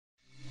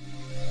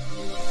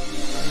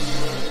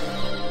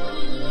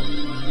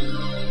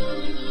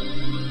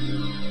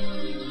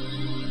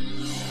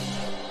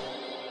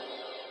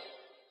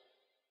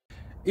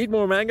Eat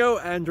more mango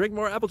and drink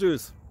more apple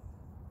juice.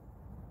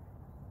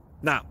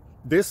 Now,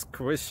 this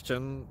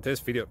video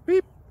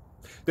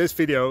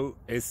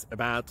is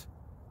about...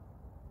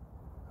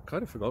 I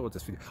kind of forgot what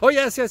this video... Oh,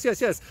 yes.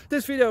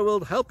 This video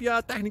will help you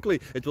out technically.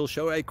 It will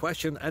show a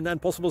question and then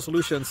possible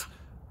solutions.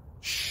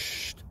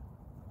 Shh.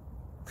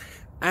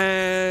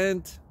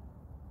 And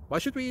why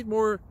should we eat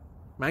more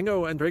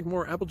mango and drink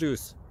more apple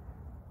juice?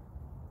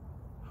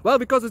 Well,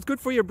 because it's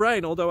good for your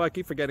brain, although I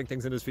keep forgetting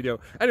things in this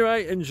video.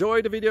 Anyway,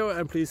 enjoy the video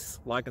and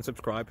please like and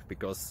subscribe,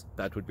 because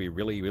that would be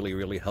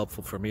really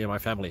helpful for me and my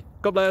family.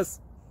 God bless!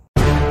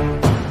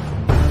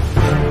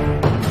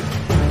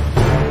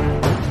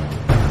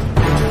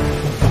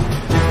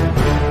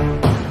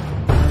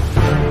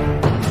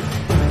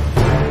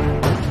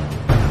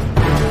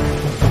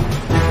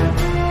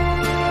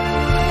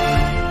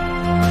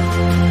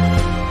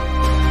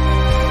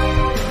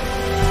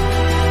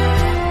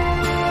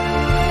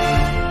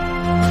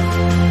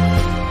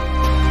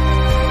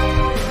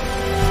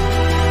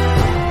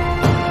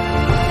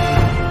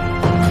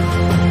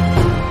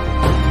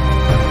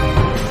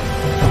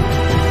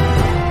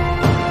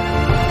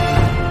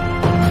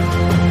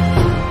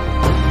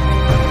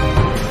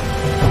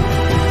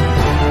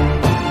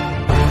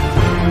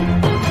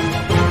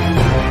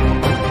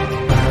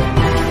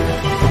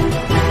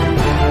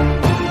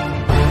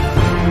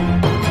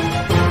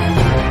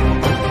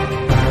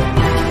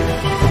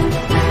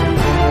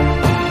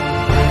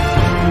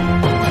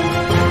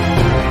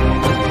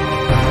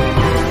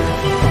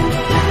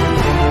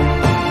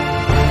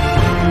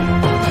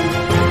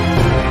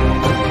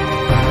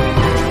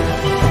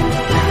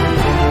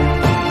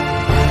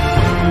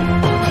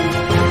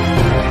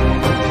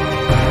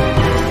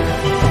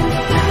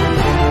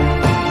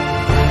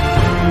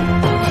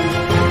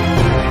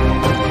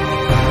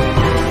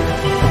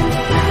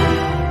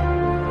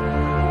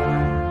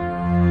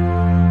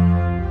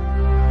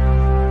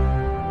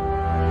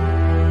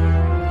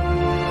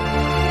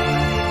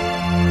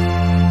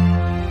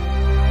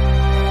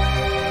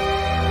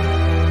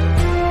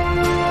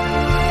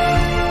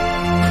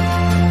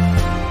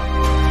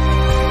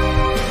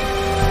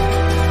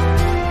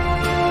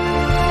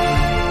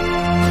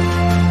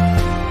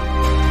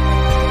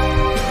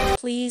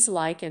 Please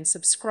like and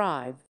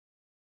subscribe.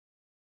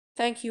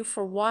 Thank you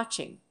for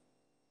watching.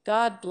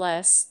 God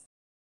bless.